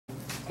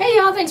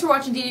y'all, thanks for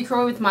watching Dee Dee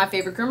Croy with My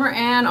Favorite Groomer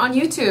and on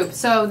YouTube.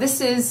 So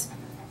this is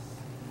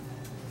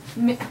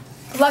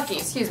Lucky,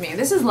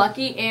 this is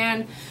Lucky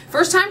and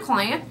first time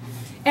client.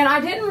 And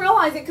I didn't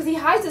realize it because he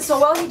hides it so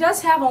well. He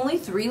does have only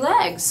 3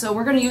 legs. So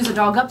we're going to use a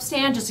dog up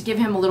stand just to give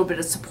him a little bit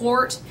of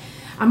support.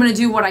 I'm going to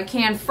do what I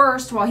can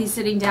first while he's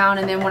sitting down,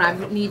 and then when I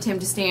need him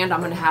to stand, I'm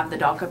going to have the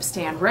dog up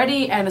stand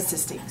ready and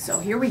assisting. So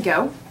here we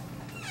go.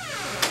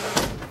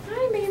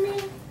 Hi,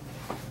 baby.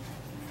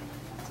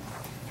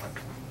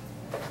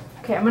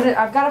 Okay,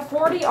 I've got a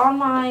 40 on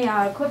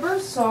my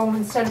clippers, so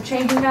instead of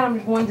changing that,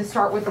 I'm going to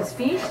start with his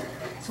feet.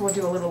 So we'll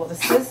do a little of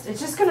assist. It's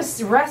just going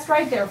to rest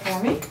right there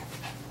for me.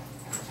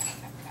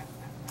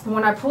 And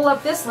when I pull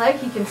up this leg,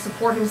 he can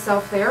support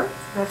himself there.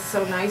 That's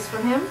so nice for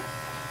him.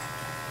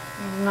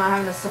 I'm not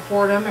having to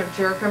support him or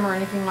jerk him or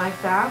anything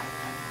like that.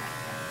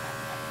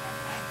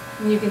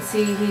 And you can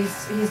see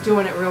he's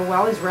doing it real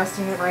well. He's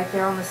resting it right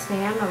there on the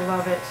stand. I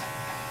love it.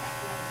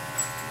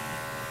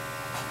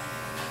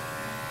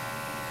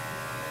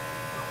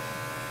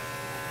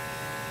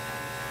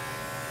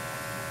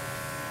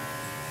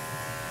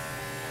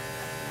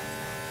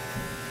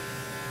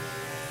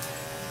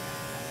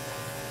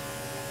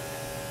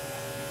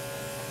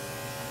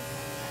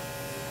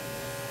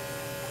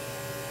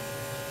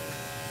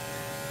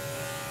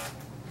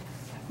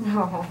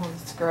 Oh,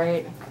 that's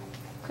great.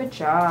 Good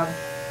job.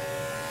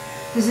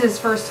 This is his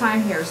first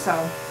time here, so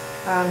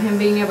him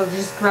being able to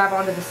just grab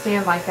onto the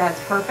stand like that is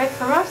perfect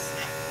for us.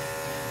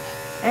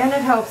 And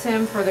it helps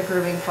him for the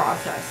grooming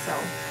process. So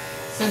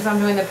since I'm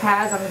doing the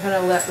pads, I'm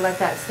going to let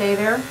that stay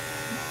there.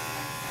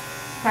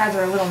 Pads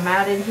are a little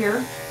matted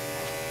here.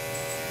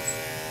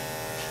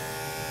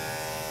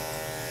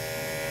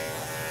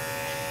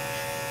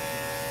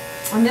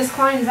 And this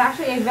client is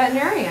actually a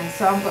veterinarian,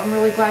 so I'm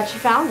really glad she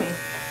found me.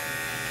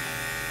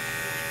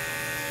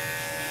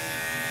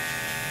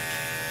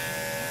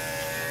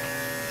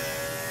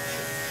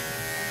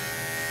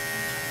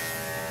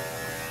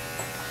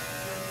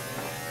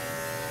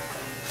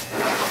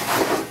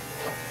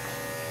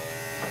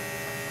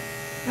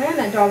 And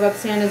that dog up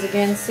stand is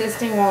again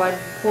assisting while I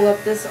pull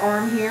up this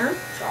arm here.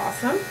 It's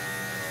awesome.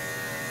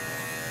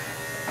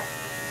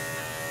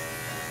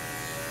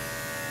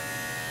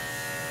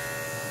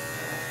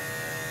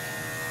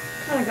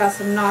 Kind of got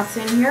some knots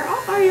in here.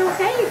 Oh, are you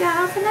okay? You got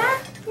off of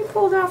that? You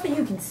pulled off and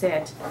you can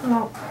sit.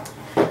 Well,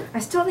 I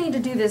still need to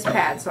do this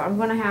pad, so I'm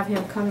going to have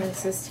him come and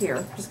assist here.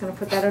 I'm just going to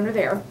put that under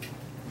there.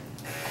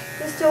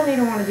 I still need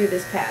to want to do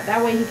this pad.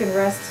 That way he can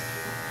rest.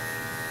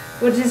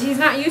 Which is, he's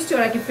not used to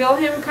it. I can feel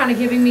him kind of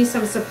giving me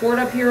some support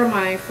up here on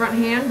my front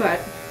hand, but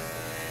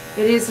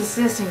it is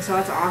assisting, so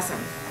that's awesome.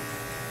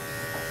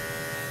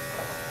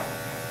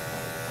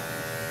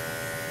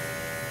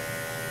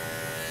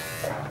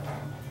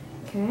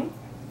 Okay.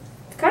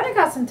 It's kind of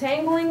got some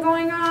tangling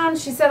going on.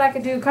 She said I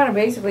could do kind of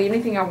basically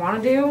anything I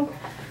want to do.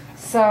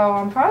 So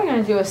I'm probably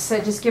going to do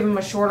just give him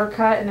a shorter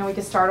cut, and then we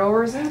can start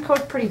over. This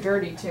coat's pretty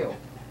dirty, too.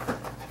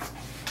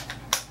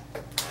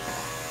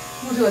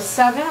 We'll do a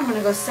 7. I'm going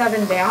to go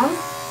 7 down.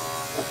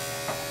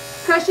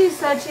 Because she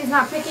said she's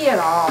not picky at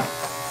all.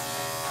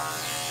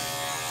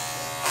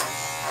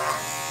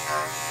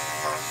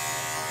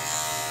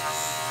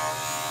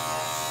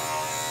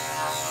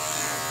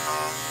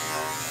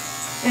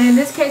 And in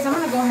this case, I'm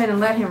going to go ahead and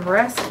let him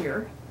rest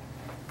here.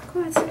 Go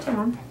ahead, sit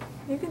down.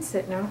 You can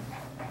sit now.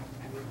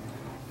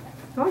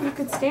 Oh, you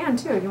could stand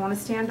too. You want to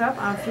stand up?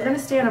 If you're going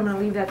to stand, I'm going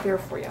to leave that there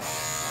for you.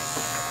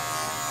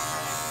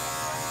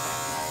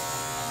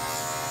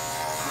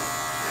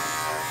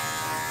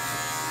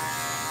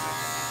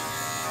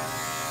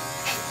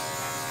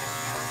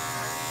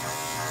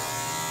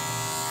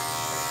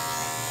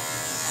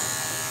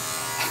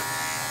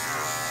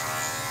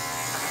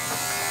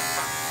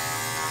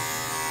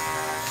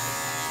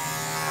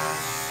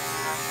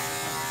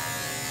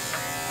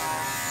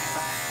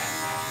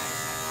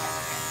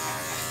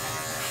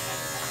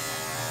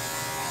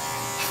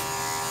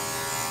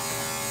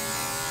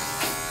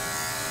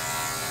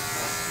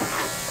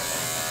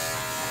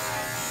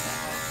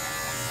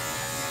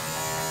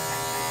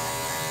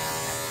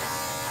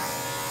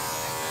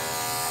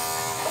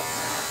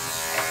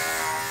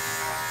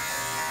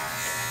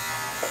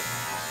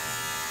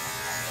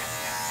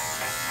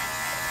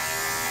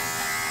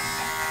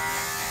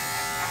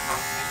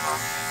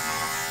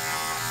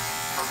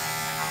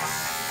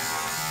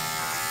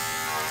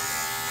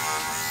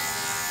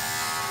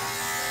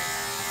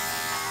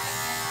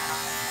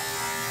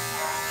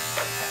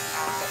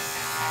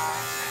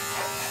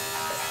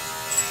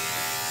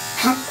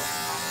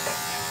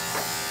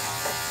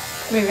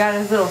 We've got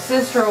his little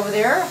sister over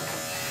there.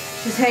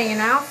 She's hanging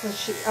out.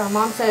 So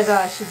Mom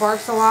said she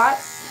barks a lot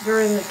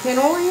during the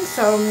kenneling,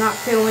 so I'm not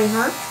kenneling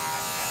her.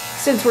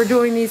 Since we're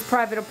doing these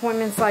private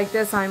appointments like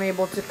this, I'm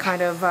able to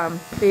kind of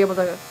be able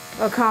to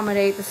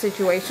accommodate the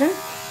situation.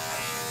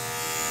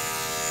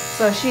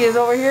 So she is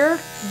over here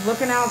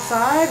looking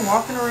outside,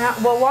 walking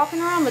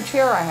around the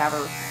chair I have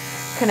her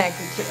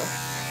connected to.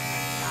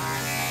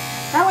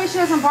 That way she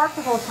doesn't bark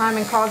the whole time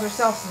and cause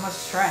herself so much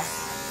stress.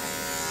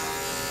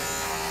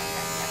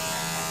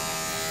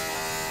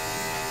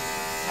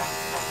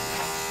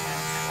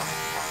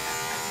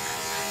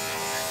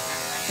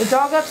 The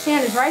dog up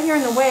stand is right here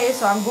in the way,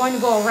 so I'm going to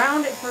go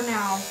around it for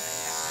now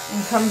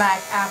and come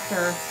back after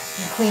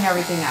and clean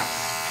everything up.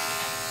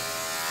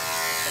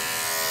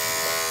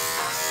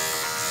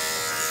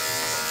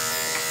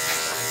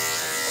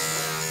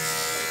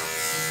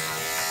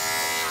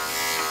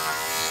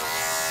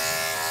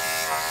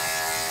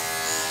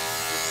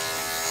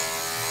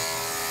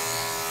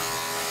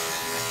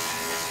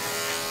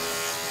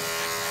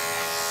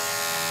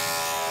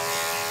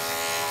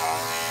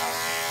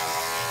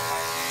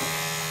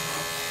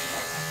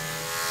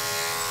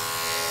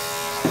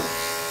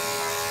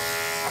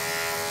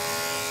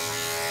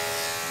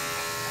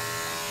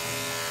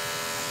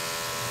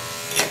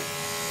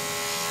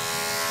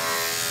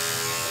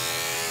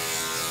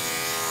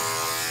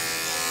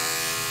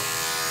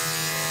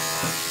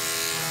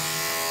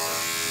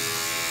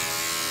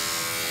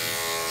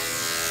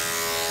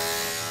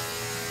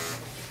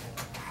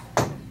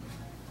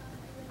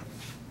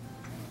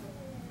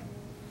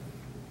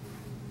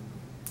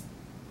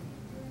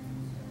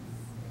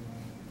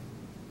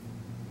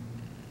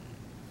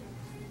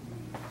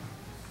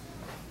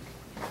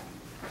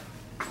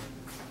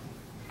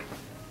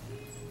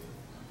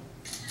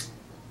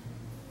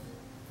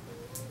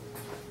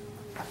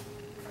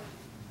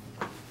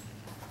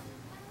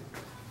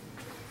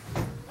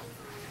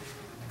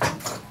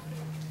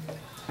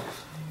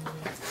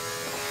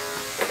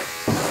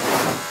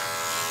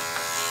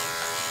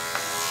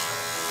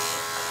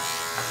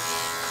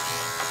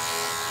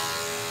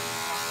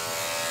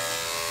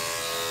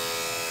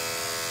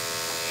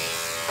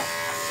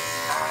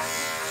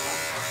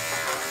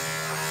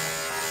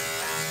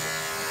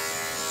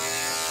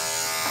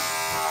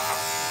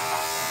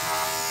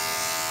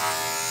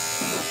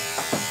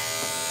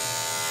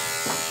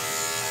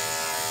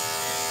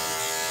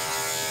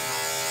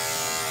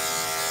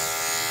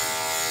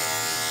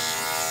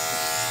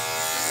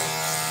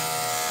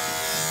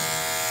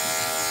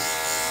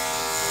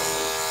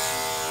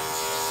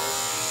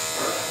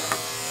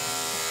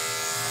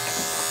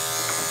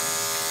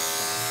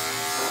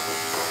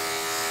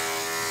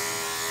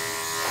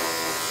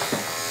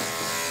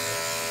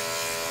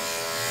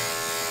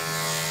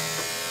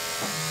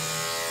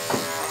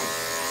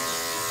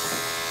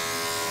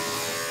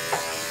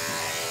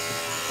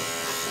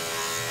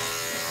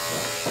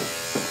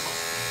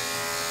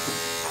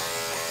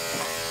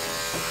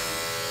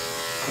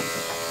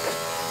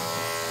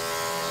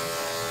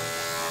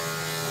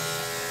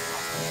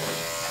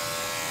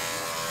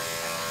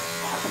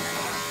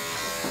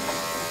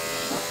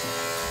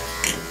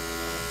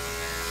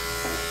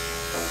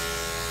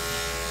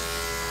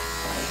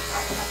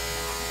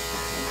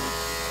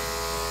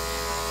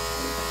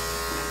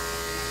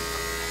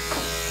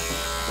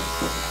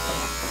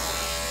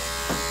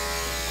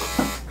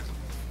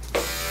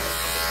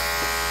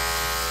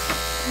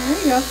 There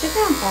you go, sit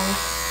down for me.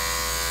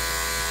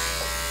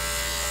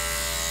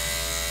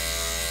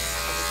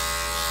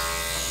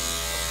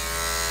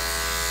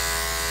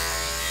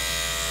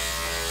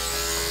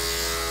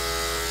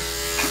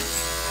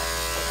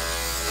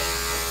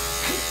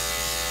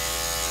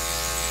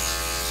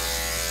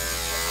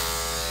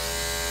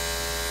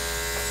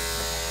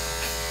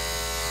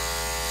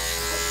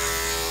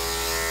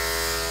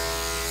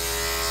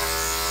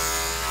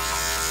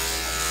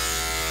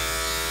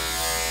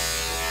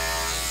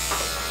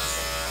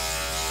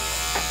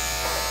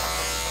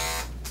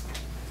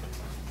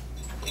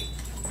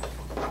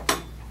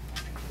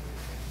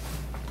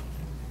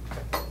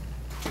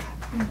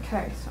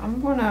 Okay, so I'm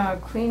gonna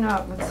clean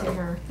up. Let's see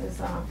here. Just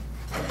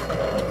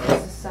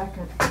a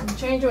second. I'm gonna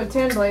change to a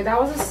 10 blade. That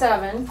was a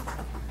 7,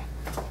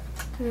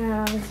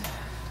 and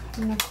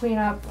I'm gonna clean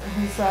up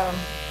his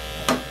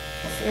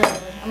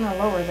area. I'm gonna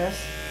lower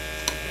this.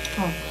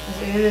 Oh,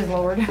 it is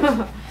lowered.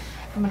 I'm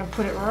gonna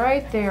put it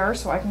right there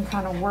so I can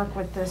kind of work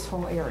with this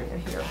whole area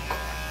here.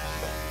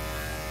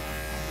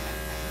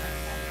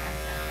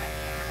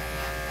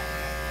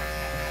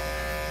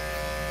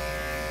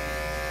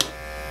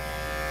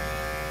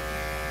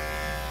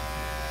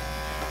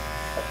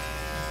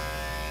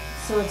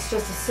 So it's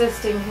just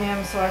assisting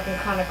him so I can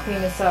kind of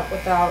clean this up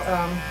without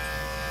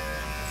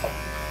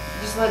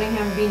just letting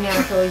him be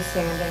naturally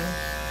standing.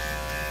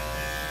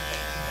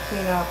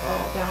 Clean up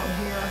all down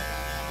here.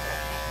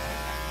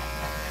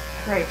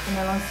 Great, and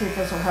then let's see if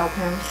this will help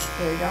him.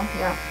 There you go,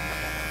 yeah.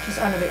 Just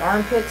under the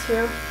armpits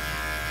here.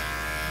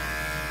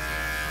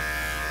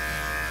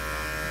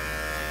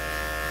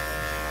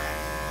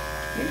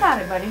 You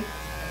got it, buddy.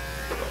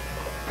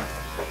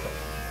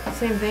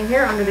 Same thing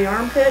here, under the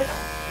armpit.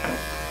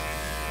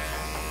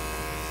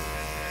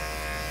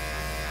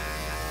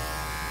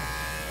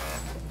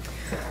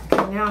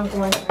 Now I'm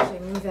going to actually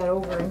move that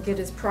over and get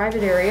his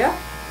private area.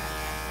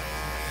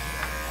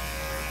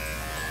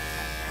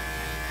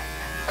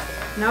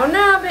 No,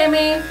 no,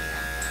 baby.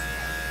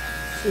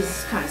 She's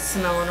just kind of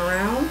smelling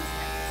around.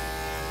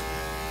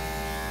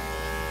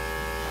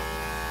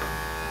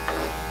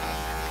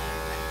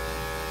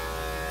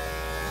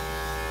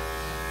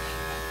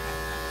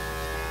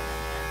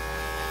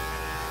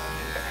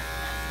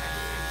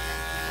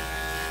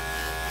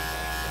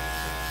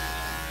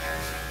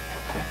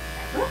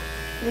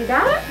 You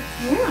got it?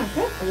 Yeah,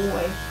 good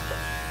boy.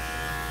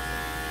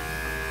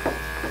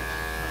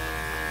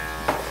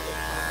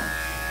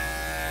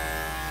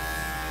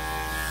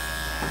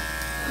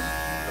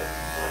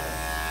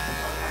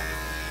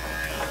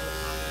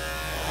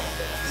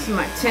 This is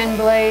my 10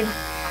 blade.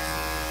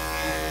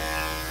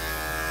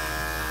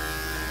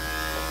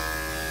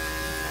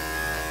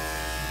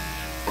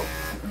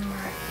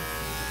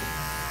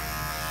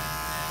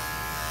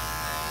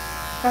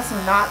 Got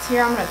some knots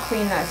here. I'm going to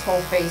clean this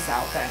whole face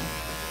out then.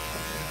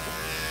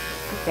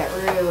 Get that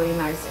really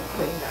nice and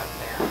cleaned up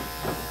there.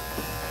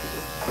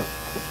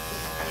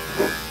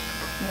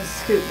 I'm going to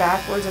scoot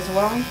backwards as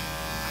well.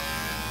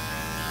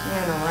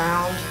 And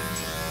around.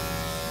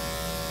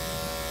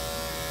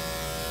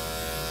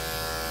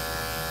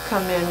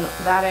 Come in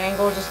that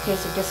angle just in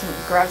case it gets some,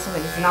 grab some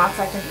of these knots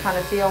I can kind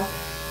of feel.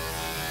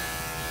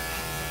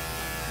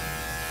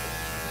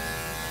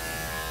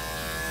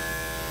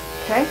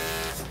 Okay.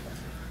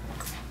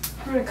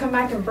 I'm going to come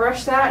back and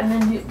brush that and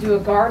then do a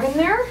guard in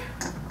there.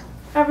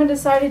 I haven't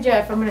decided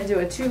yet if I'm going to do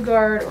a 2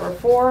 guard or a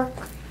 4.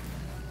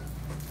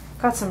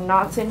 Got some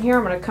knots in here.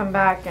 I'm going to come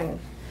back and,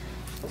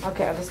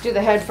 okay, let's do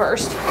the head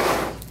first.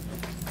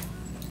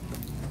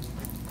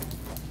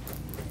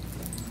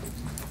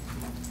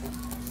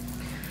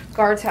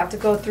 Guards have to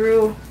go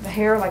through the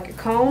hair like a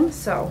comb,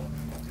 so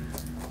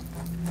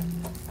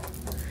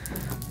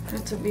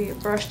have to be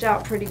brushed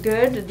out pretty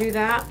good to do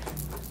that.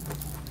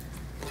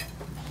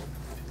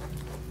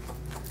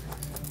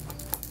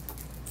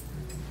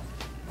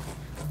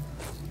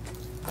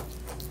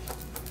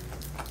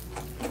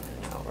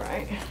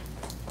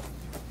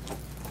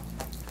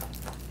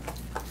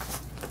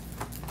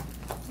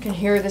 You can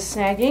hear the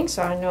snagging,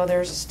 so I know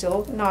there's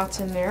still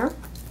knots in there.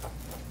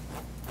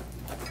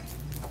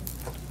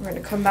 We're going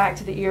to come back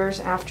to the ears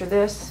after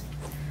this.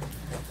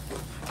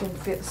 You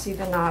can see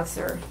the knots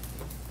are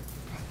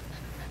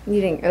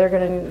needing, they're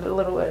going to need a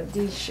little bit of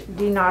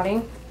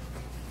de-knotting.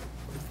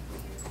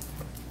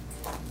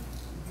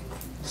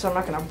 So I'm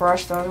not going to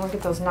brush those. I'm going to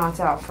get those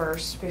knots out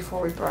first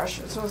before we brush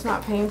it so it's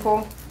not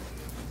painful.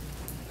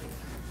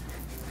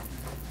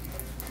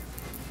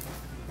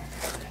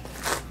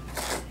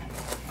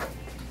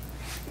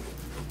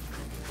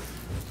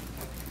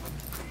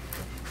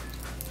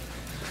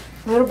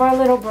 Little by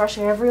little, brush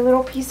every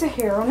little piece of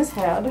hair on his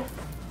head.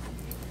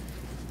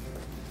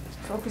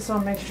 Focus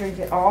on making sure you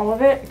get all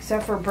of it,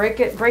 except for break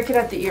it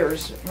at the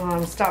ears.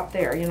 Stop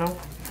there, you know.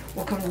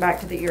 We'll come back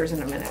to the ears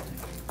in a minute.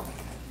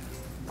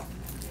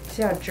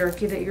 See how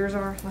jerky the ears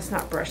are? Let's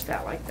not brush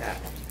that like that.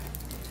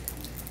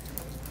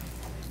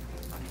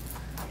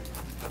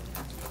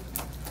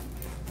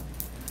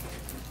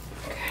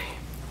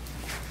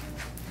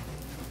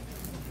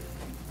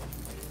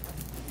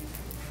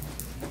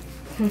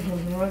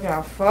 Look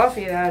how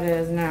fluffy that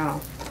is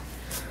now.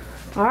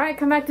 Alright,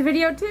 come back to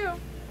video 2.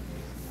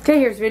 Okay,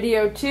 here's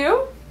video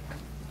 2.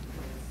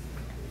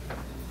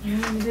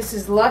 And this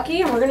is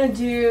Lucky, and we're going to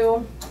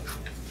do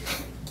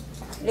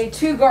a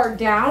 2 guard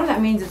down.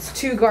 That means it's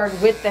 2 guard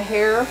with the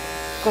hair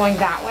going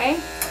that way.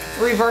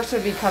 Reverse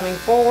would be coming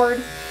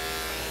forward.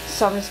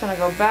 So I'm just going to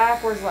go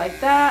backwards like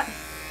that.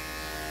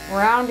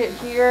 Round it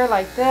here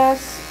like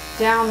this.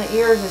 Down the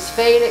ears is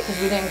faded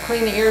because we didn't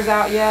clean the ears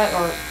out yet,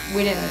 or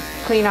we didn't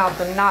clean out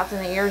the knots in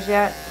the ears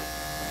yet.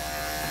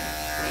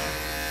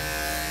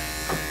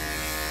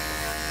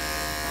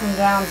 Come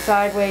down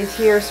sideways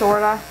here,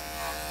 sorta.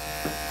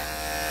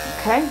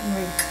 Okay,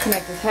 we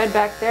connect his head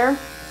back there.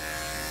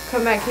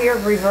 Come back here,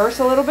 reverse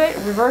a little bit,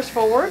 reverse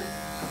forward.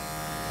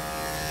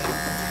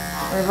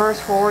 Reverse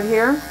forward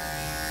here.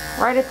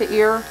 Right at the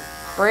ear,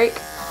 break.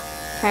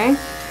 Okay.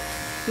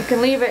 You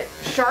can leave it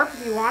sharp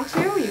if you want to.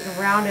 You can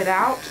round it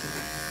out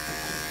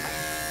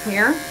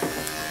here.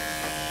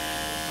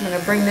 I'm going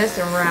to bring this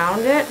and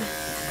round it.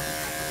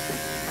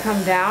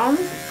 Come down.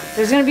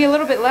 There's going to be a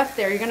little bit left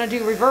there. You're going to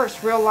do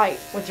reverse real light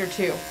with your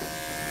 2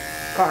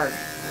 guard.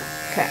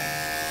 Okay.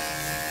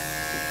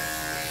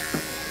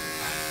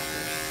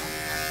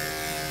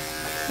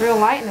 Real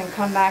light and then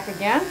come back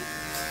again.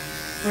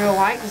 Real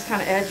light, just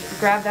kind of edge,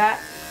 grab that.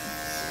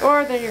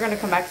 Or then you're going to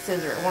come back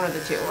scissor, one of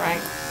the 2,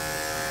 right?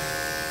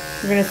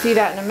 You're going to see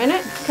that in a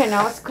minute. Okay,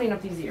 now let's clean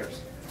up these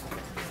ears.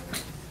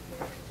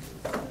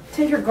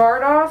 Take your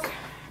guard off.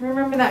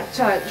 Remember that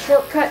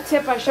shortcut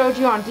tip I showed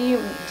you on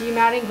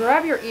dematting?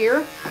 Grab your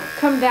ear,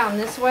 come down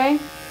this way.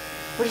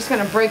 We're just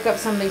going to break up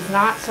some of these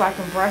knots so I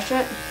can brush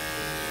it.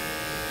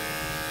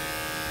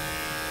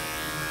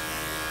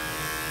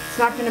 It's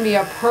not going to be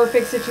a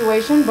perfect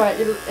situation, but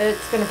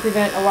it's going to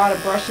prevent a lot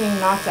of brushing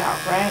knots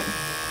out, right?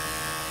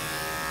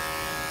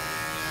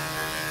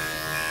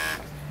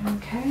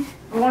 Okay.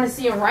 I want to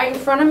see him right in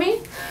front of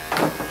me.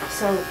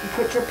 So you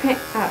put your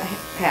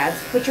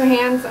pads, put your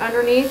hands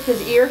underneath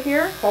his ear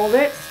here. Hold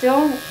it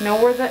still. Know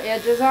where the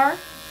edges are.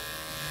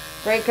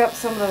 Break up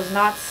some of those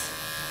knots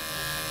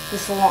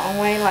just a long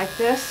way like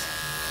this.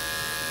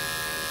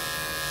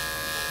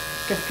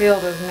 You can feel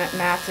those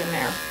knots in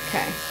there.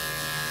 Okay.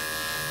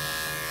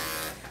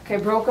 Okay,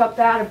 broke up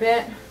that a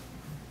bit.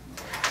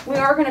 we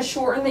are going to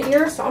shorten the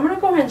ears, so I'm going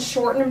to go ahead and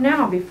shorten them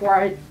now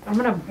before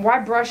why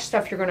brush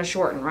stuff you're going to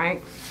shorten,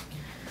 right?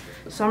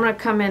 So I'm going to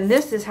come in,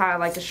 this is how I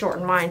like to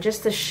shorten mine,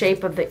 just the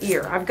shape of the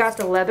ear. I've got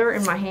the leather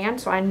in my hand,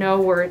 so I know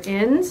where it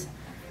ends.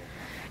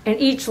 And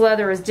each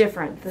leather is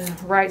different. The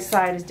right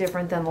side is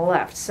different than the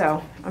left.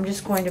 So I'm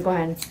just going to go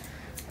ahead and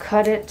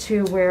cut it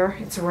to where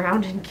it's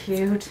round and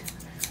cute.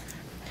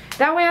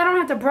 That way I don't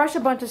have to brush a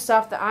bunch of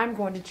stuff that I'm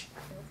going to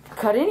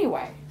cut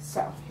anyway.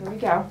 So here we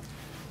go.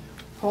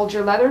 Hold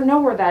your leather, know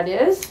where that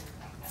is.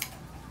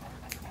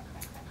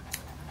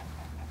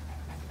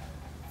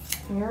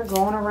 Here,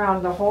 going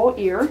around the whole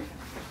ear.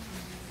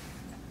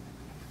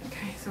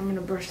 Okay, so I'm going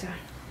to brush that.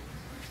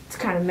 It's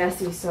kind of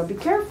messy, so be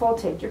careful.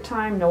 Take your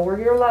time. Know where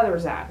your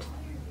leather's at.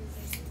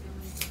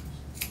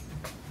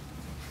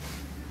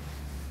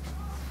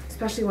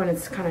 Especially when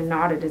it's kind of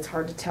knotted, it's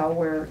hard to tell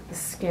where the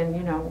skin,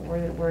 you know,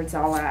 where it's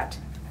all at.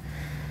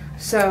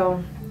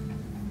 So,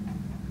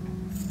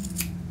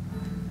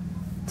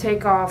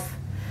 take off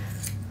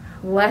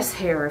less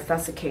hair if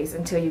that's the case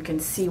until you can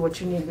see what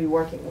you need to be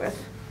working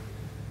with.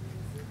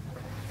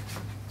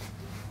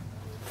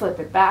 Flip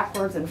it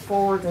backwards and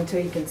forwards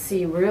until you can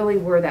see really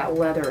where that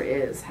leather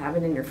is. Have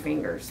it in your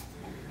fingers.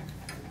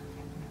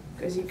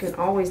 Because you can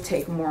always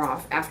take more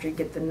off after you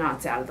get the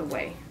knots out of the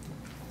way.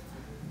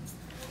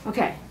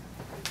 Okay.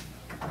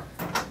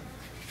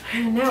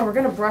 And now we're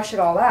going to brush it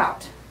all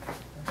out.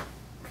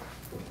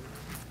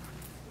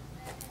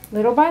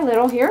 Little by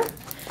little here.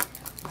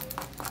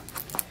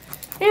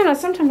 And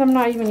sometimes I'm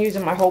not even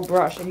using my whole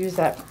brush. I use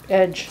that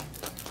edge.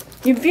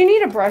 If you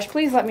need a brush,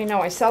 please let me know.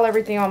 I sell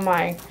everything on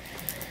my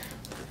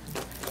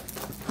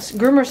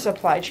Groomer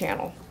Supply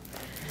channel,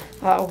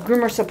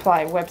 Groomer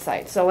Supply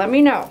website. So let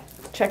me know.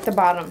 Check the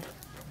bottom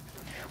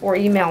or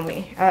email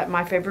me at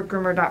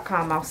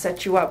myfavoritegroomer.com. I'll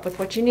set you up with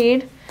what you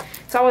need.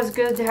 It's always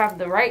good to have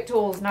the right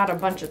tools, not a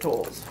bunch of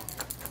tools.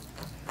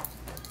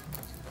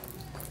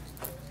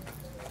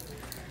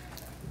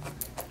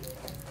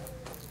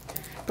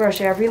 Brush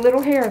every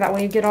little hair, that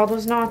way you get all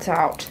those knots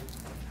out.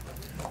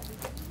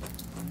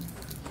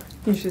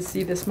 You should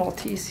see this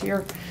Maltese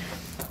here.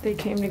 They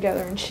came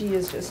together and she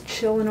is just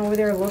chilling over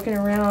there looking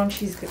around.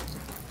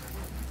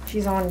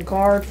 She's on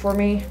guard for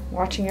me,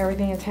 watching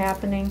everything that's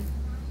happening.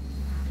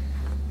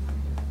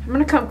 I'm going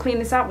to come clean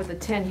this out with the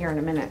tin here in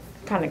a minute.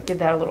 Kind of give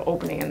that a little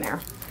opening in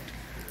there.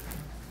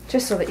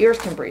 Just so the ears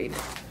can breathe.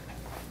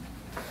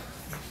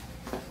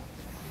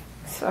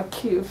 So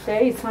cute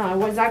face, huh?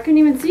 I couldn't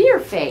even see your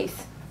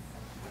face.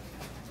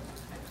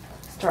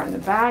 Start in the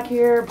back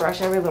here,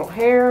 brush every little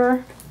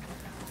hair.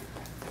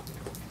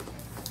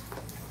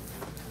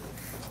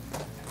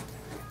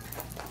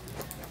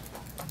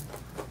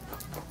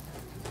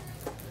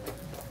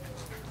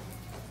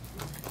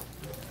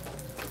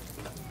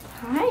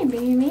 Hi,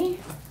 baby.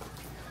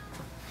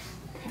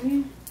 Okay,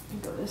 you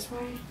go this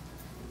way.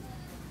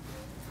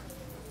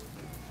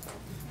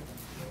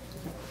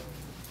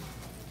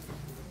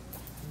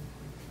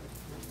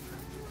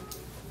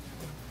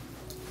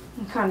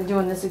 I'm kind of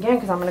doing this again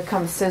because I'm going to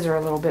come scissor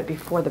a little bit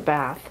before the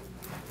bath.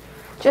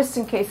 Just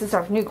in case it's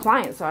our new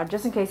client, so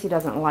just in case he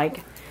doesn't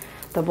like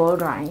the blow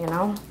drying, you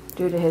know,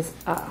 due to his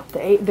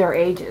their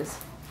ages.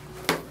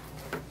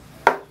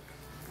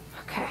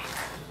 Okay.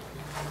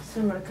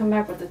 So I'm going to come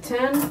back with the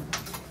tin.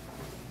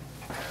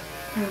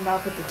 Come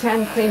back with the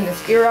tin, clean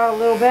this ear out a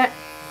little bit.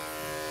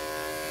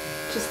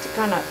 Just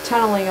kind of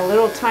tunneling a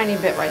little tiny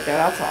bit right there,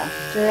 that's all.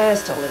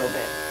 Just a little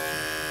bit.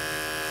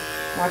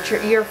 Watch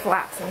your ear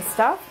flaps and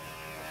stuff.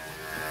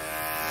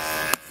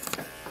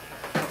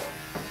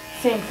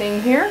 Same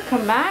thing here,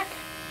 come back.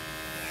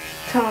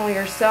 Tunnel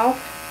yourself.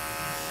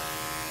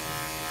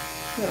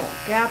 Little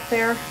gap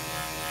there.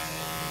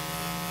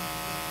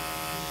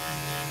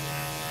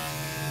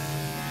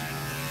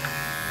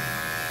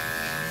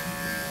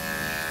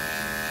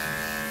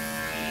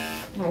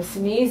 Nice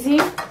and easy.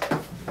 Now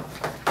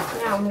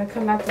I'm going to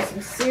come back with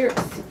some sears.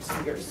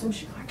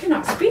 I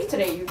cannot speak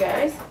today, you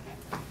guys.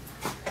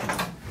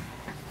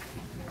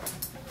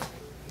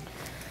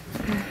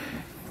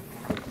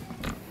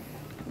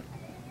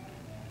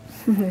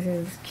 This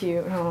is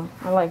cute, huh?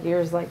 I like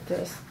ears like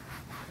this.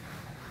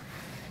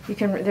 You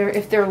can,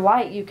 if they're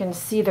light, you can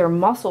see their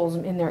muscles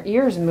in their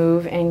ears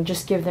move and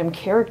just give them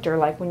character.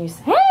 Like when you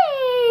say,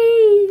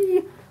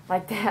 "Hey!"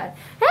 like that.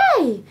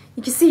 Hey!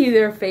 You can see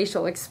their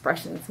facial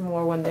expressions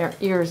more when their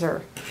ears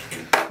are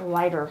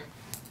lighter,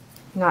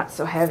 not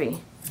so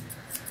heavy.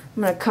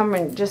 I'm going to come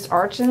and just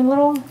arch in a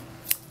little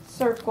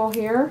circle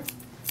here.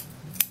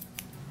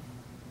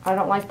 I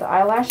don't like the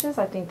eyelashes.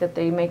 I think that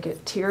they make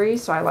it teary,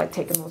 so I like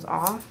taking those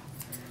off.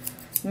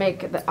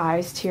 Make the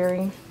eyes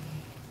teary.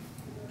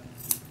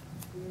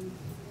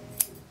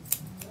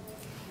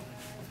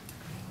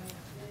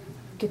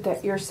 Get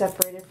that ear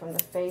separated from the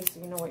face so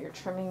you know what you're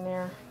trimming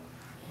there.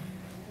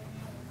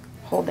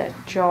 Hold that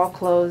jaw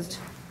closed.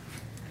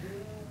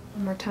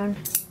 One more time.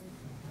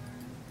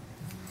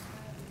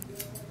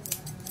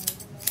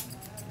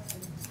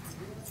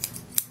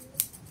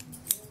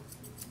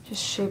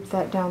 Just shape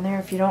that down there.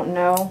 If you don't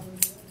know,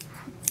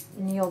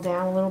 kneel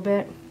down a little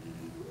bit.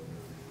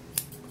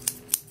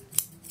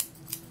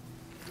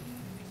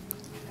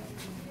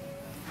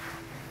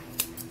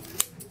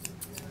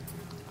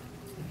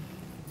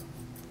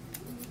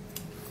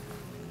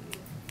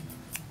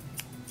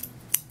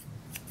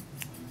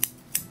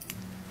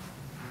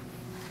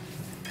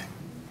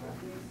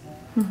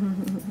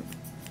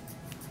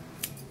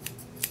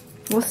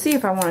 We'll see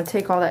if I want to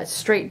take all that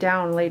straight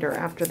down later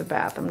after the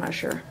bath. I'm not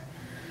sure.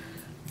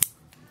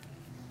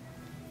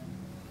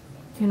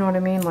 You know what I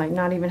mean? Like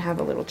not even have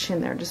a little chin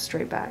there, just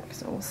straight back.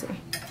 So we'll see.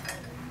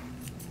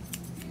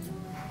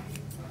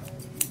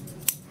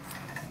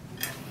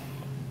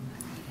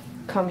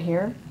 Come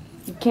here.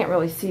 You can't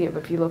really see it,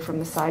 but if you look from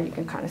the side, you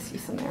can kind of see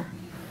some there.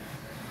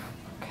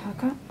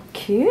 Okay.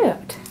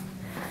 Cute.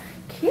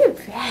 Cute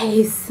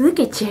face. Look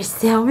at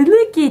yourself.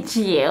 Look at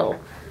you.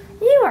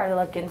 You are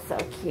looking so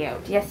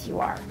cute. Yes, you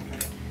are.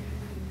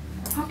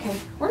 Okay,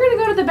 we're going to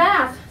go to the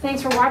bath.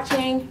 Thanks for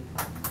watching.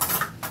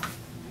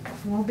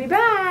 We'll be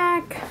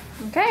back.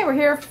 Okay, we're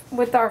here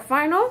with our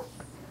final.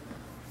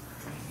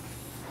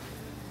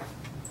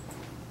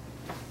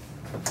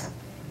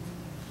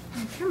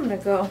 Okay, I'm going to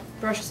go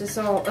brush this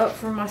all up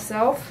for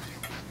myself.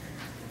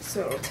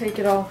 So it'll take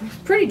it all. It's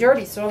pretty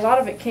dirty, so a lot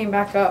of it came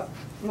back up.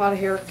 A lot of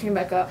hair came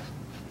back up.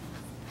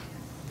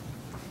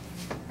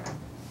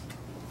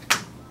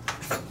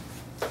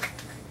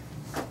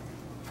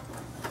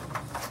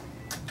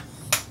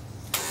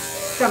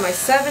 Got my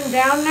 7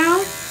 down now.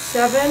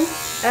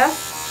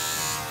 7F.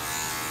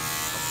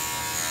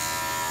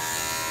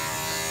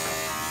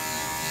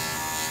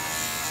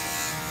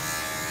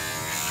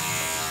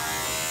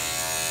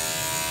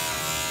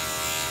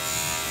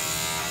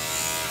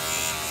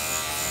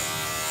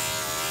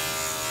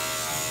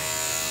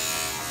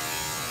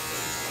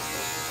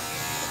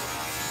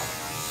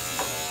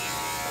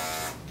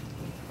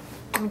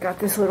 I got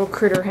this little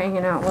critter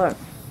hanging out, look.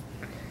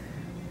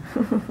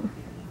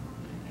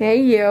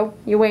 Hey you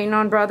waiting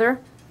on brother?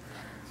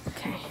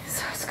 Okay,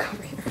 so let's go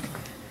over here.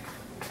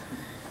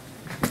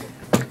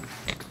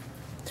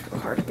 It's real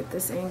hard to get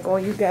this angle,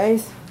 you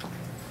guys.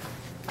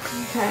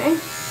 Okay.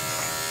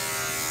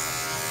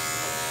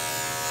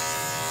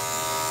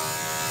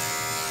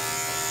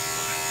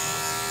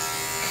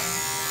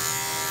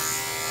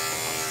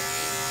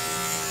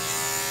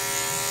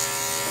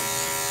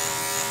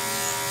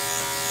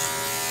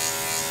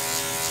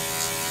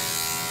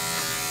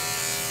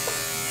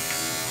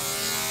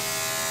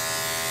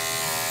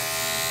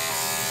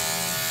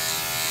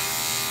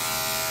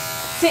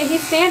 See,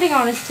 he's standing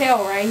on his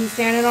tail, right? He's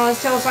standing on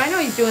his tail, so I know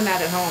he's doing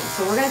that at home.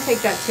 So we're going to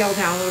take that tail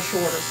down a little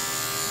shorter.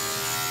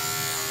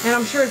 And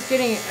I'm sure it's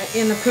getting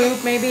in the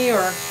poop, maybe, or,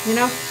 you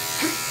know.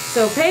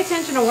 So pay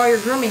attention to while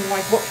you're grooming,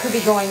 like what could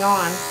be going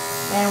on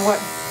and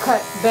what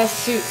cut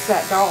best suits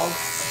that dog.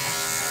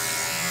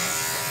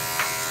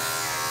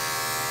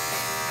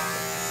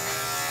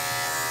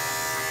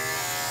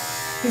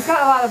 He's got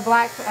a lot of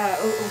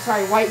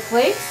white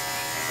flakes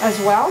as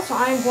well. So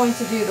I'm going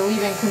to do the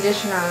leave-in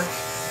conditioner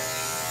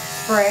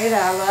spray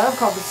that I love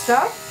called The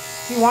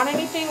Stuff. If you want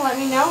anything, let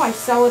me know. I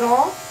sell it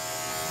all.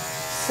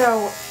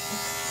 So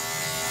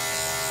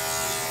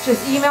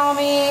just email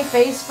me,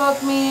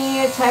 Facebook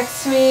me,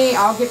 text me.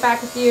 I'll get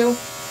back with you.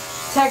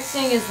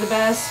 Texting is the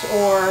best,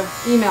 or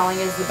emailing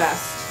is the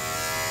best.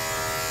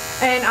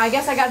 And I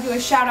guess I got to do a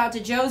shout out to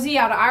Josie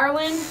out of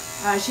Ireland.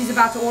 She's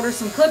about to order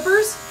some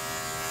clippers.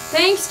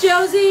 Thanks,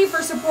 Josie,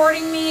 for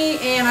supporting me,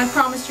 and I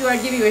promised you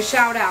I'd give you a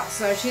shout out.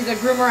 So she's a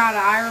groomer out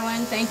of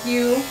Ireland. Thank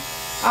you.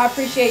 I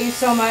appreciate you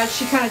so much.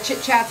 She kind of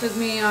chit-chats with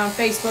me on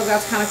Facebook.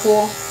 That's kind of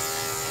cool.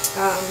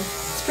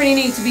 It's pretty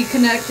neat to be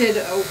connected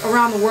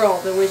around the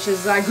world, which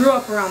is, I grew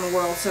up around the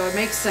world, so it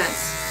makes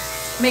sense.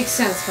 It makes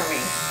sense for me.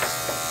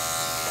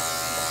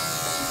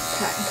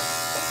 Okay.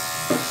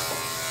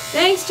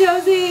 Thanks,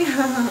 Josie.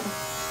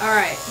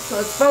 Alright, so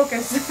let's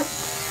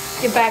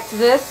focus. Get back to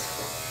this.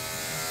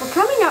 We're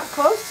coming up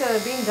close to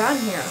being done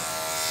here.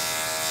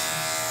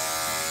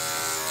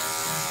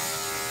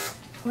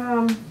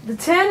 The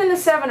 10 and the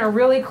 7 are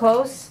really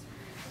close.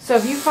 So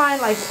if you find,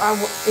 like,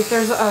 if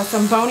there's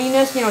some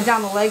boniness, you know,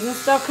 down the legs and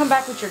stuff, come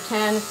back with your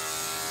 10.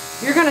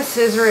 You're going to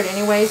scissor it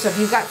anyway, so if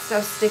you've got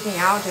stuff sticking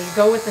out, just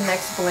go with the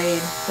next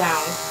blade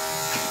down.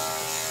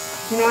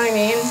 You know what I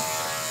mean?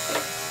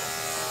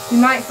 You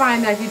might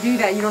find that if you do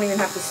that, you don't even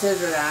have to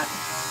scissor that.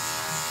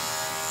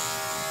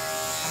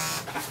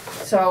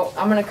 So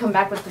I'm going to come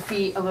back with the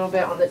feet a little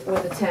bit on with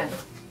the 10.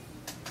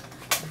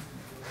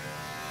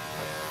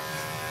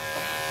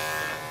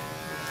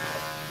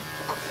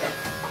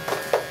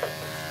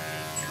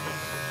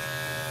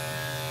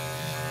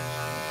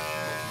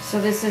 So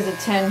this is a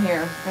 10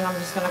 here, and I'm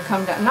just going to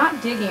come down, not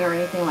digging or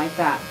anything like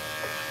that,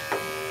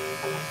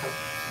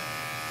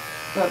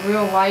 but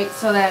real light,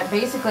 so that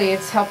basically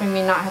it's helping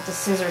me not have to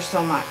scissor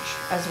so much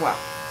as well.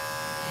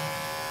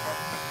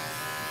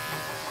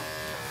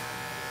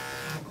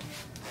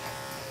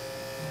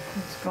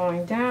 It's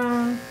going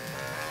down.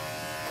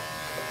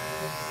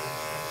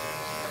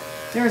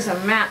 There's a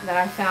mat that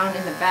I found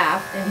in the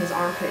bath in his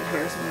armpit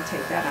here, so I'm going to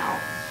take that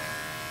out.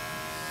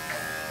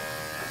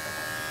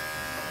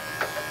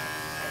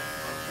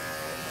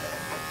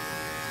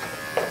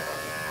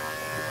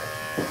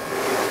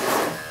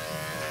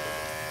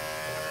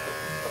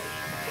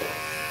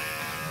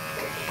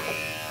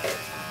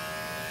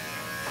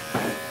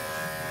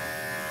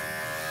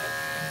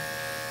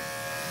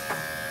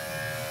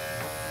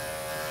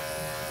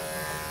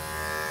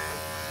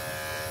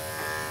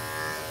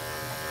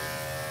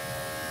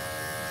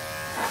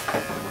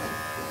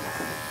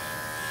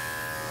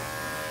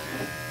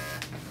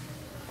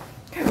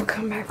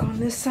 come back on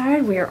this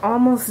side. We are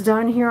almost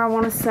done here, I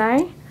want to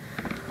say.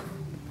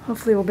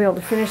 Hopefully we'll be able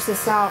to finish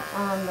this out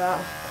on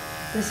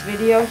this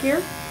video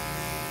here.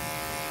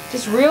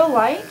 Just real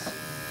light.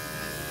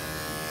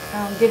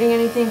 Getting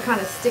anything kind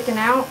of sticking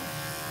out.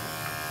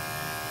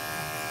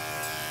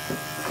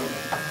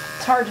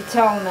 It's hard to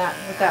tell in that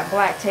with that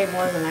black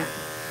table, isn't it?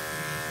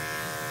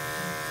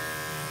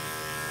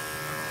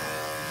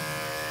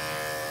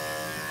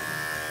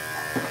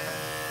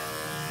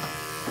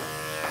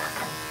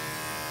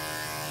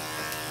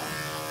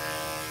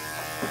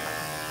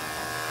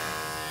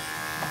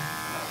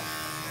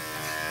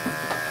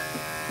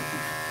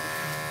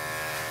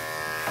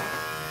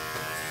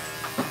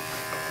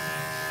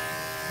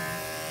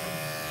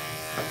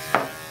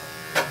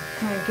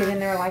 Get in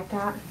there like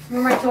that.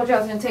 Remember I told you I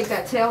was going to take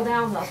that tail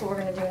down? That's what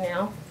we're going to do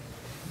now.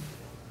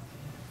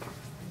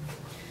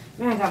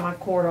 Man, I got my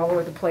cord all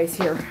over the place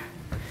here.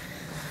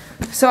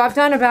 So I've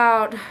done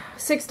about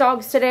 6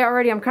 dogs today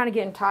already. I'm kind of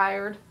getting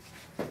tired.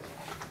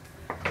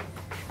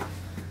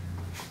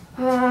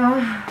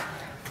 Yeah,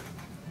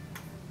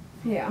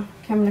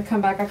 okay, I'm going to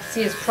come back. I can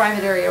see his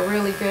private area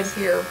really good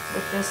here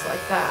with this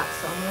like that.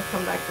 So I'm going to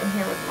come back in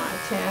here with my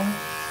 10.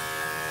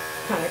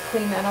 Kind of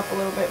clean that up a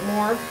little bit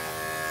more.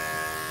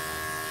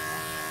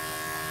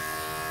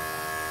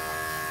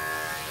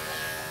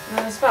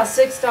 It's about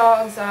 6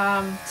 dogs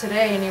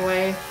today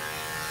anyway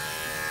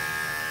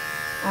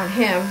on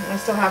him. I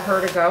still have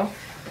her to go.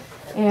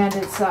 And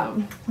it's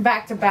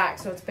back to back,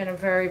 so it's been a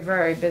very,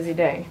 very busy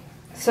day.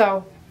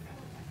 So,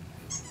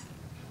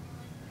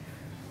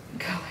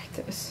 go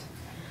like this.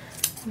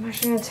 I'm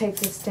actually going to take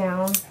this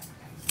down.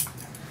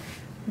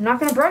 I'm not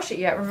going to brush it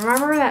yet.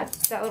 Remember that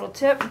little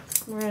tip?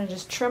 We're going to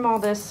just trim all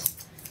this.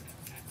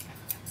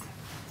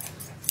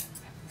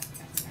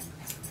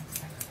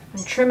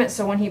 And trim it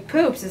so when he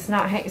poops, it's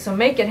not hang. So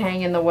make it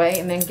hang in the way,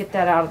 and then get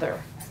that out of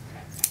there.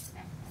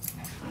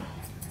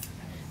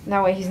 And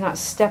that way he's not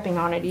stepping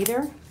on it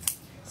either.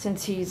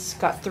 Since he's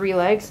got 3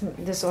 legs,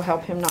 this will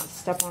help him not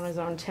step on his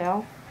own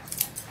tail.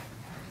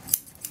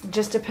 It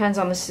just depends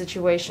on the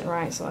situation,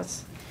 right? So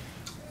it's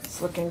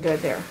looking good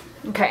there.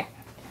 Okay.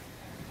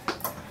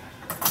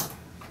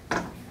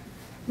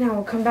 Now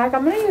we'll come back.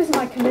 I'm going to use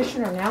my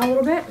conditioner now a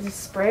little bit.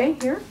 Just spray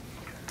here.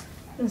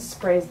 And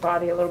spray his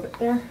body a little bit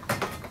there.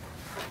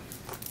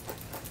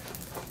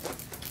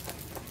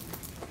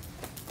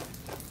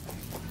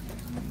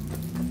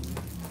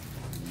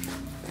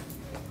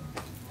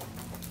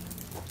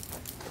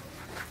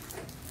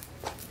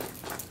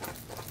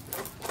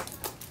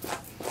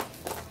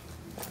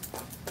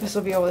 This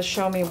will be able to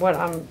show me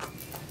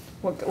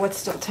what's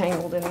still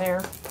tangled in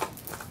there.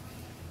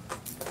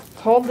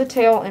 Hold the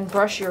tail and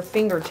brush your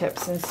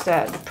fingertips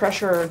instead.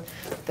 Pressure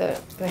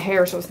the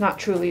hair so it's not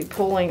truly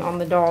pulling on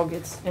the dog.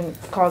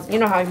 You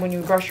know how when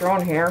you brush your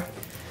own hair,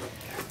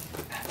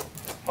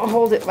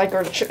 hold it like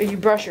you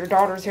brush your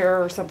daughter's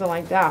hair or something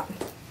like that.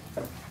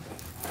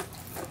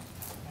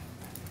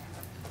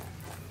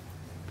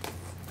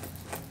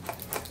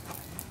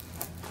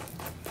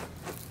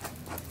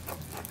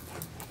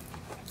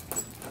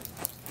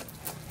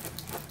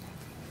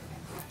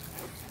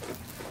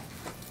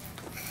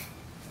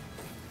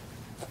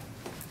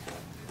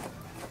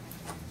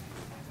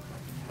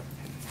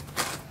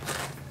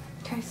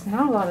 It's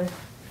not a lot of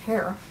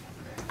hair,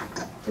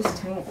 just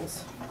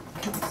tangles.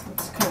 Okay, so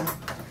it's kind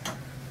of,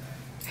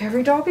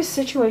 every dog's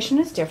situation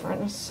is different.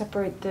 Let's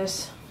separate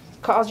this.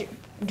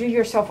 Do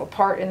yourself a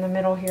part in the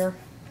middle here.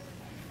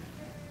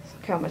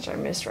 Look how much I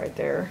missed right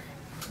there.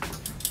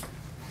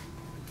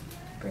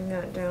 Bring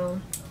that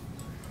down.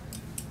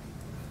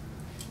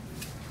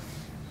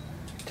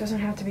 It doesn't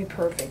have to be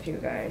perfect, you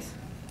guys.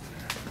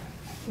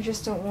 You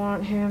just don't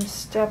want him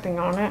stepping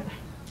on it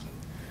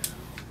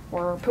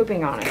or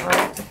pooping on it,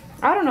 right?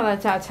 I don't know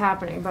that that's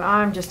happening, but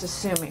I'm just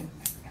assuming.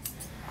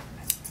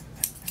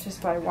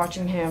 Just by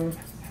watching him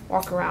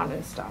walk around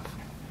and stuff.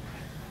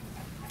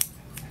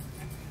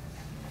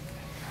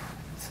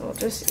 So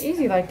just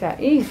easy like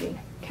that, easy,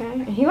 okay?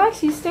 And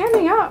he's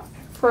standing up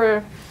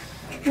for,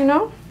 you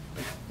know,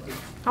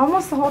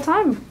 almost the whole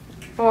time.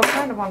 Well,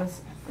 kind of on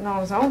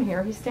his own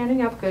here. He's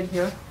standing up good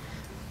here.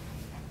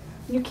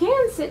 You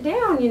can sit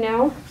down, you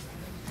know.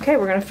 Okay,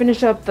 we're gonna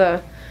finish up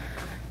the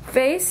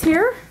face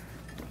here.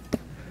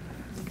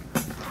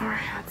 All right,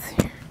 let's see.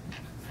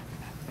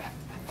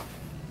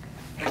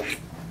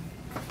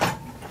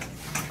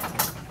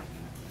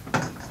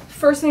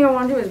 First thing I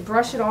want to do is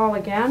brush it all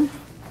again.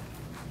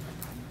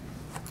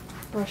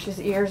 Brush his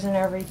ears and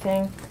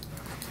everything.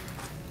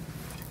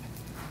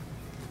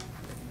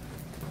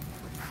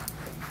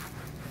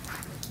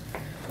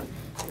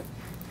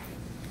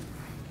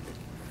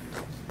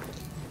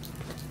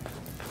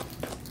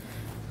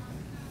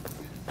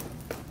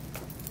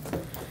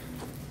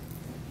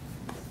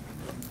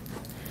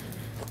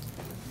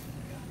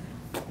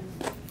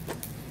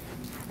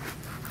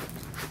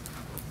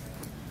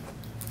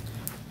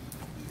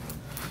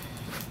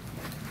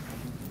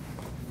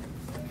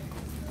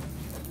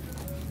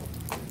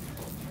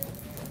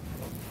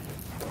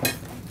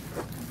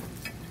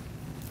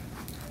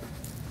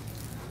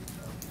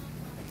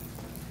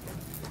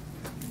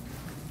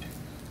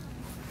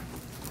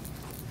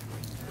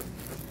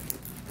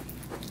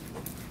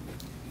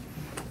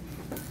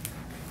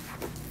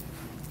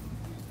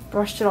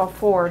 Brushed it all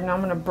forward. Now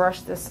I'm going to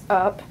brush this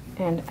up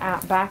and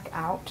back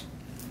out.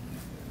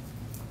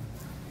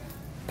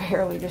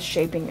 Barely just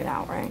shaping it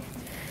out, right?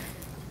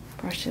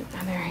 Brush it.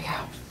 Oh, there you go.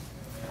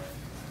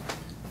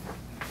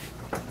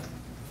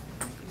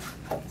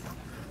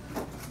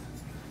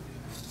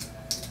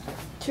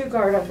 2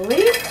 guard, I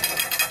believe.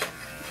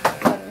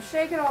 Let me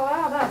shake it all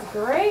out. That's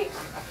great.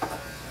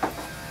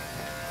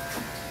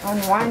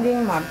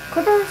 Unwinding my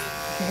clippers.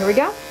 Here we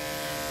go.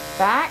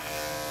 Back.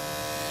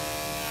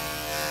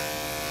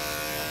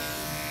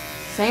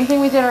 Same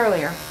thing we did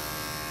earlier.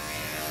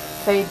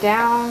 Fade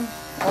down,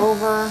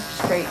 over,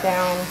 straight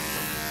down.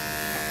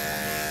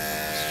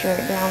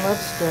 Straight down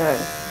looks good.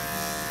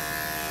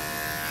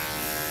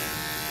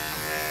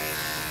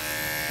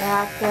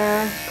 Back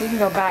there. You can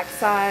go back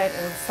side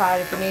and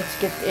side if you need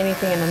to get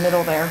anything in the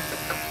middle there.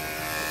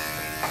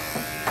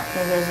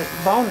 So there's a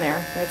bone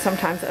there that's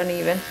sometimes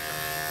uneven.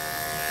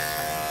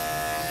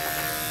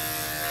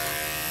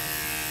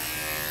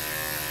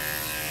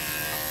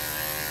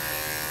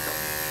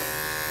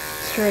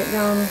 Straight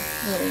down.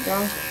 There we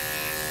go.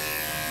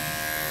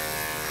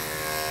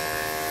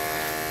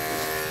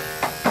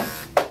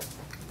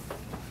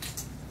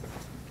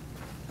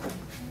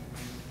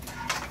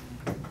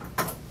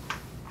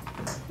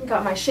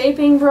 Got my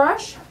shaping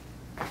brush.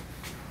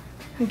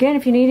 Again,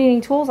 if you need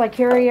any tools, I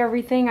carry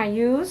everything I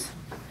use.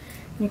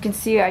 You can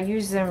see I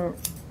use them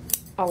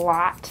a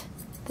lot.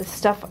 The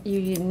stuff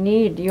you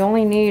need, you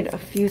only need a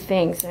few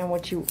things, and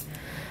what you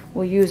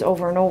will use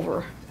over and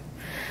over,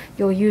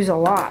 you'll use a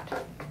lot.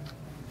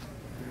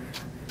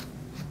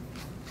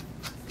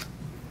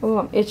 Oh,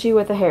 I'm itchy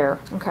with the hair.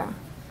 Okay.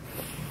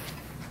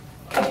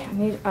 Okay, I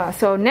need,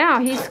 so now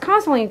he's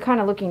constantly kind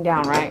of looking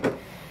down, right?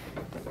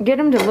 Get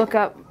him to look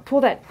up,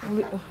 pull that,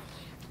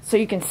 so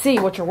you can see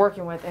what you're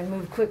working with and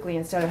move quickly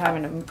instead of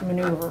having to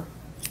maneuver.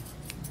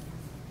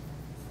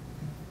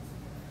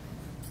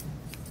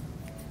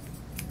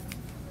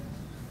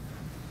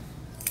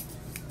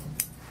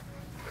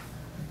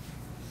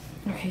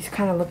 Okay, he's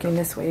kind of looking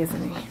this way,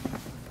 isn't he?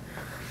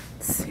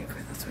 Let's see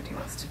if that's what he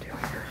wants to do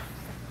here.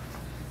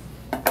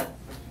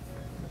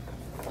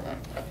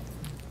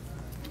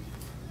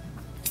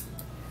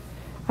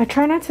 I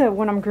try not to,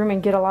 when I'm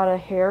grooming, get a lot of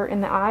hair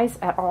in the eyes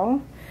at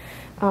all,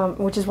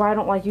 which is why I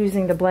don't like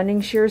using the blending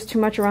shears too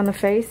much around the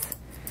face.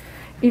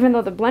 Even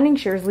though the blending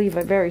shears leave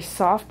a very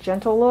soft,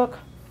 gentle look,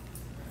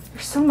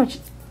 there's so much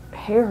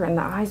hair in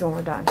the eyes when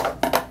we're done.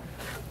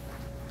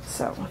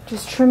 So,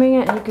 just trimming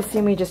it, and you can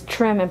see me just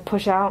trim and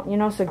push out, you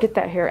know, so get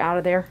that hair out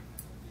of there.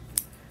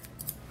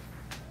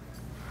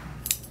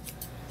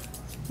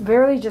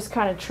 Barely just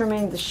kind of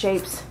trimming the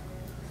shapes,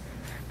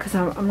 because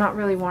I'm not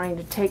really wanting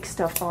to take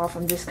stuff off.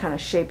 I'm just kind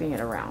of shaping it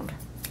around.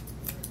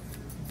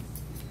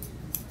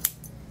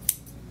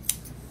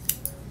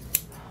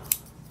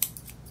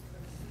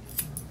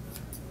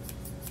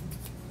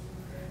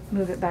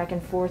 Move it back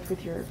and forth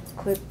with your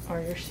clip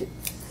or your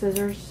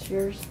scissors,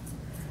 shears.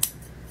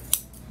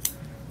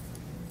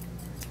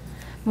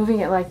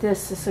 Moving it like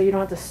this is so you don't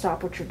have to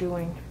stop what you're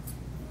doing.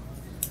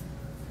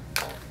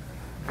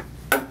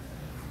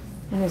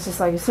 And it's just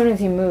like, as soon as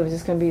he moves,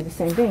 it's going to be the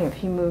same thing. If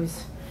he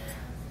moves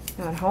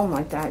at home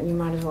like that, you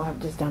might as well have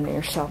just done it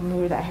yourself.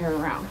 Move that hair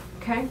around,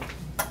 okay?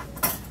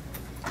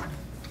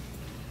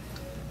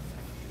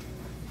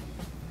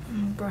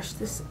 Brush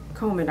this,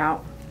 comb it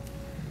out.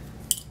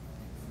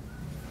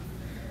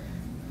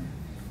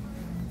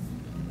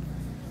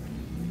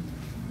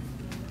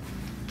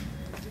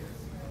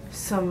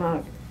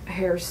 Some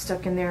hair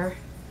stuck in there.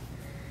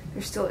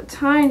 There's still a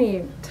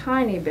tiny,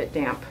 tiny bit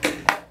damp.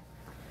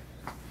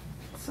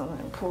 So I'm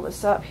going to pull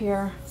this up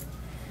here.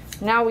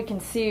 Now we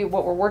can see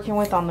what we're working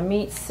with on the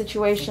meat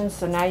situation,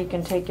 so now you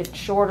can take it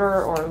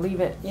shorter or leave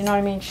it, you know what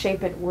I mean,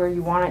 shape it where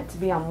you want it to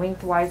be on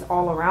lengthwise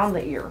all around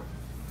the ear.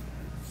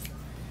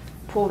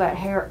 Pull that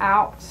hair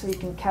out so you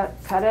can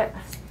cut it.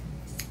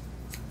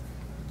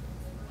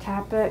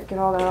 Tap it, get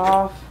all that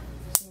off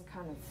so you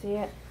can kind of see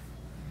it.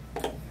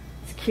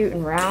 It's cute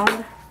and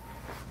round.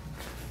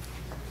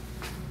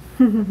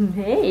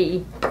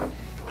 Hey.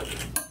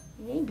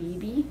 Hey,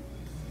 baby.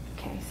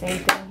 Okay, same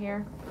thing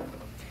here.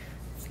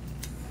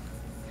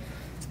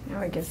 Now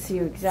I can see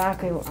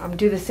exactly, I'm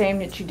do the same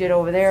that you did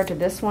over there to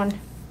this one.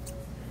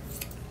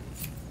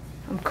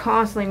 I'm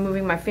constantly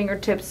moving my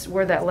fingertips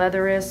where that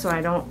leather is so I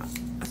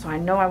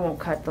know I won't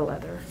cut the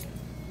leather.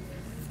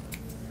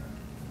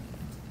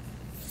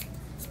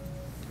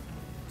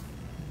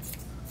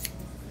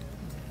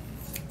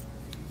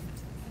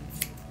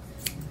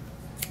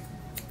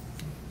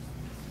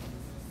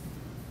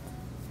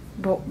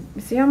 But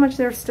see how much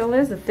there still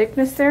is, the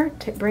thickness there?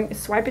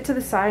 Swipe it to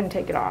the side and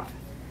take it off.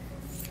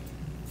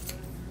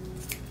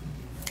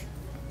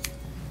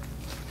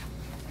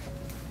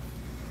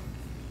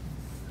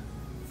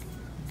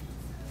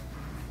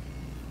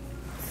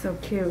 So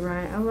cute,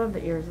 right? I love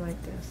the ears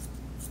like this.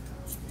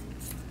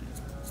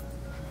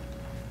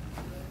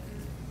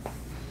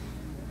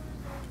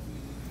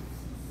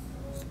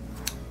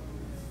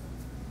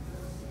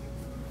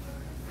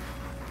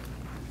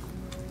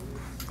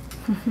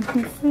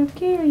 You're so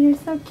cute. You're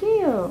so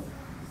cute.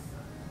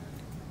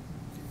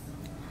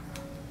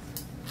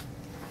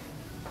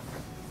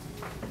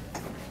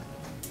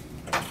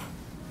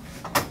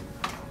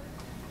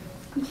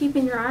 You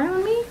keeping your eye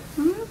on me?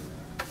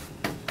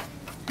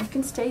 Hmm? You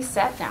can stay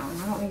sat down.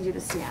 I don't need you to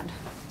stand.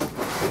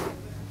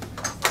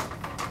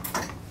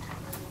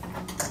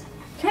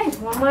 Okay,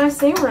 one last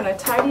thing. We're going to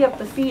tidy up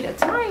the feet a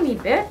tiny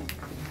bit.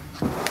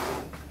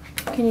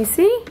 Can you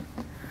see?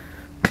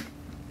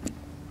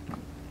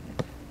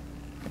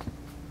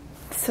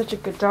 Such a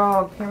good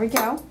dog. Here we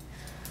go.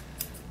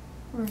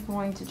 We're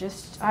going to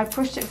just, I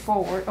pushed it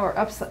forward, or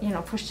up, you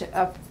know, pushed it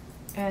up,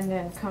 and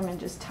then come and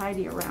just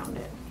tidy around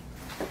it.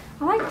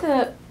 I like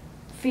the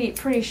feet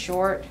pretty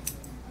short.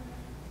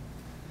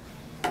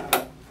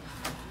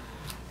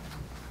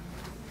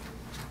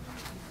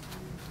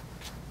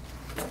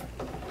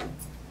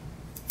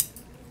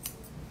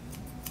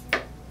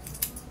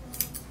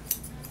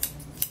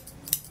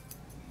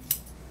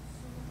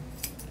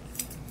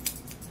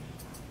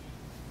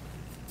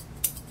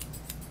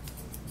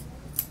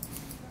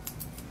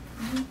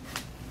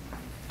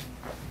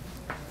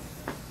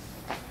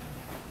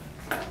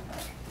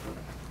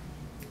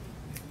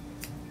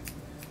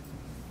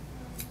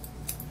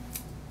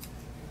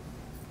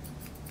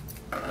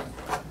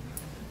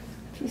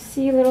 You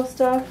see little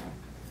stuff?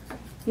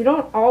 You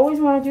don't always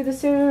want to do the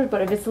scissors,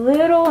 but if it's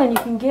little and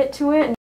you can get to it,